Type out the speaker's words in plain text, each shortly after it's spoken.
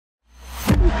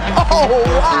Oh,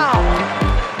 wow.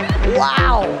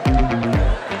 Wow.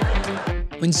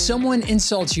 When someone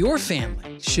insults your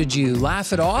family, should you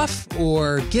laugh it off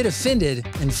or get offended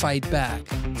and fight back?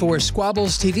 For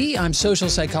Squabbles TV, I'm social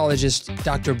psychologist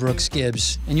Dr. Brooks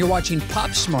Gibbs, and you're watching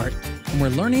Pop Smart, and we're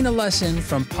learning a lesson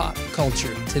from pop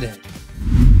culture today.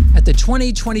 At the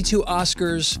 2022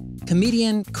 Oscars,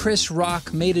 comedian Chris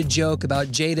Rock made a joke about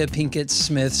Jada Pinkett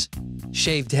Smith's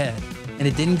shaved head, and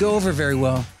it didn't go over very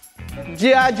well.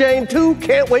 G.I. Jane 2,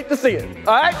 can't wait to see it,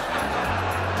 all right?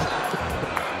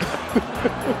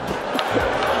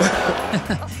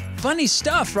 Funny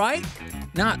stuff, right?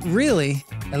 Not really.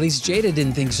 At least Jada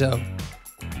didn't think so.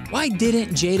 Why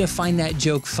didn't Jada find that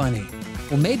joke funny?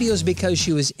 Well, maybe it was because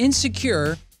she was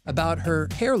insecure about her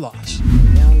hair loss.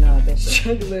 Y'all know I've been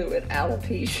struggling with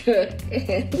alopecia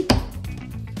and...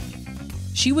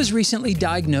 She was recently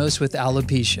diagnosed with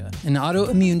alopecia, an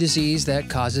autoimmune disease that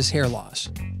causes hair loss.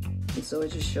 And so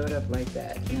it just showed up like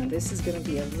that. Now this is gonna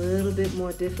be a little bit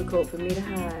more difficult for me to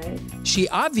hide. She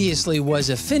obviously was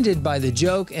offended by the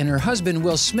joke, and her husband,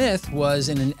 Will Smith, was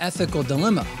in an ethical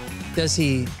dilemma. Does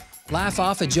he laugh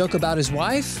off a joke about his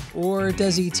wife, or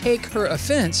does he take her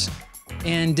offense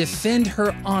and defend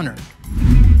her honor?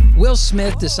 Will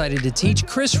Smith decided to teach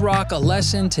Chris Rock a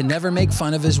lesson to never make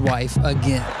fun of his wife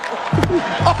again.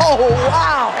 Oh,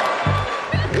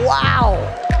 wow.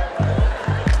 Wow.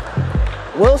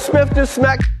 Will Smith just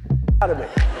smacked out of me.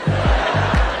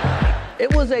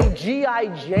 It was a G.I.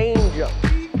 Jane joke.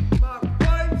 Keep my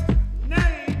wife's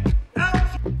name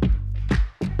out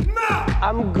your mouth.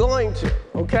 I'm going to,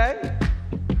 okay?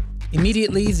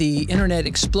 Immediately, the internet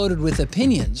exploded with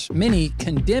opinions, many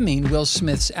condemning Will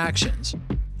Smith's actions.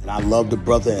 And I love the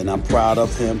brother and I'm proud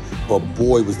of him, but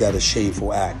boy, was that a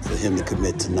shameful act for him to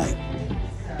commit tonight.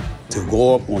 To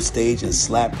go up on stage and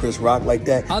slap Chris Rock like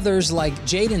that. Others, like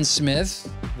Jaden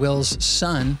Smith, Will's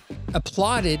son,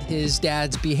 applauded his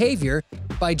dad's behavior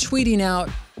by tweeting out,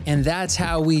 "And that's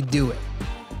how we do it."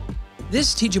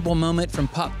 This teachable moment from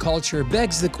pop culture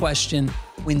begs the question,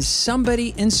 when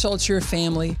somebody insults your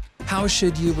family, how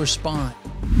should you respond?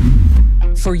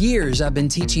 For years, I've been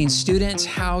teaching students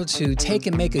how to take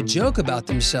and make a joke about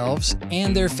themselves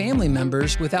and their family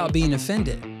members without being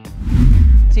offended.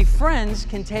 See, friends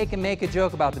can take and make a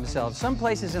joke about themselves. Some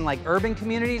places in like urban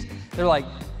communities, they're like,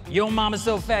 "Yo, mama's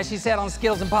so fat, she sat on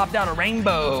skills and popped out a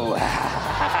rainbow."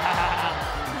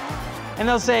 And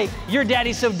they'll say, "Your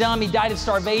daddy's so dumb, he died of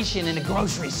starvation in a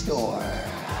grocery store."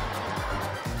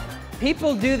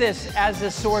 People do this as a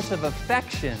source of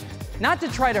affection, not to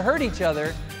try to hurt each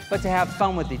other, but to have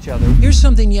fun with each other. Here's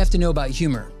something you have to know about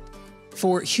humor.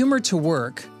 For humor to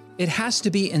work, it has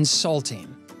to be insulting.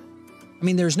 I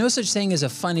mean, there's no such thing as a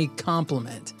funny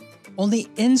compliment. Only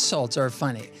insults are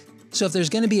funny. So if there's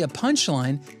going to be a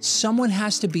punchline, someone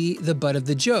has to be the butt of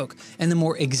the joke. And the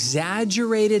more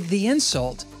exaggerated the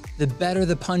insult, the better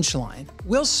the punchline.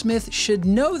 Will Smith should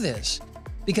know this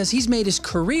because he's made his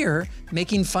career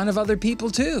making fun of other people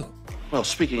too. Well,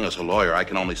 speaking as a lawyer, I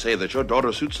can only say that your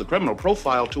daughter suits the criminal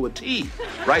profile to a T.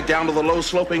 Right down to the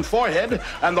low-sloping forehead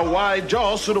and the wide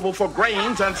jaw suitable for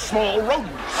grains and small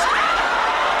rodents.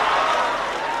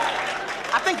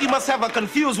 I think you must have her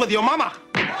confused with your mama.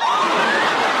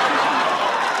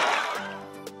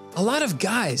 A lot of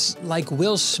guys, like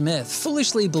Will Smith,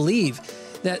 foolishly believe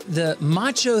that the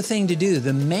macho thing to do,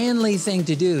 the manly thing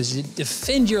to do, is to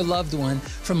defend your loved one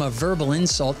from a verbal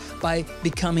insult by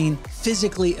becoming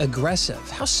physically aggressive.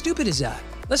 How stupid is that?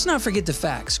 Let's not forget the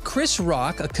facts. Chris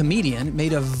Rock, a comedian,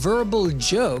 made a verbal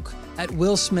joke at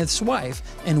Will Smith's wife,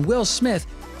 and Will Smith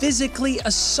physically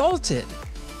assaulted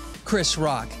Chris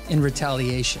Rock in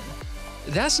retaliation.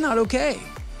 That's not okay.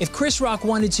 If Chris Rock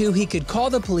wanted to, he could call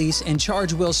the police and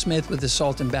charge Will Smith with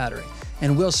assault and battery,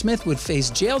 and Will Smith would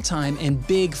face jail time and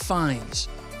big fines.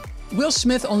 Will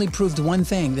Smith only proved one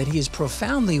thing, that he is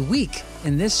profoundly weak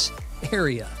in this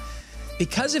area.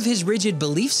 Because of his rigid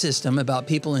belief system about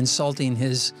people insulting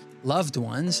his loved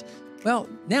ones, well,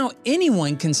 now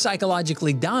anyone can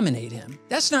psychologically dominate him.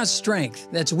 That's not strength,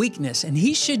 that's weakness, and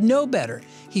he should know better.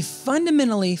 He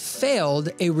fundamentally failed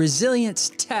a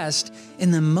resilience test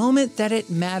in the moment that it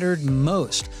mattered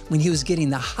most, when he was getting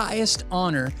the highest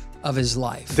honor of his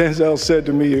life. Denzel said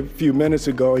to me a few minutes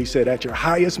ago, he said, at your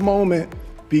highest moment,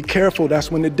 be careful,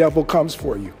 that's when the devil comes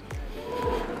for you.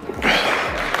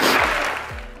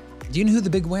 Do you know who the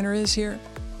big winner is here?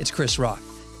 It's Chris Rock.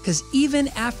 Because even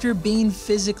after being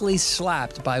physically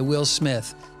slapped by Will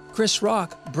Smith, Chris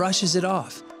Rock brushes it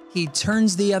off. He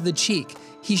turns the other cheek.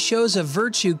 He shows a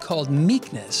virtue called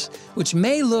meekness, which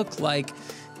may look like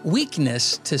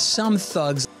weakness to some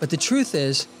thugs, but the truth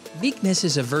is, meekness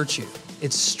is a virtue.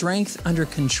 It's strength under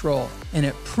control, and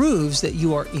it proves that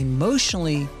you are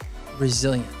emotionally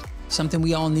resilient, something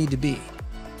we all need to be.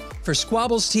 For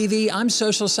Squabbles TV, I'm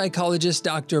social psychologist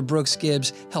Dr. Brooks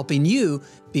Gibbs, helping you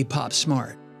be pop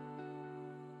smart.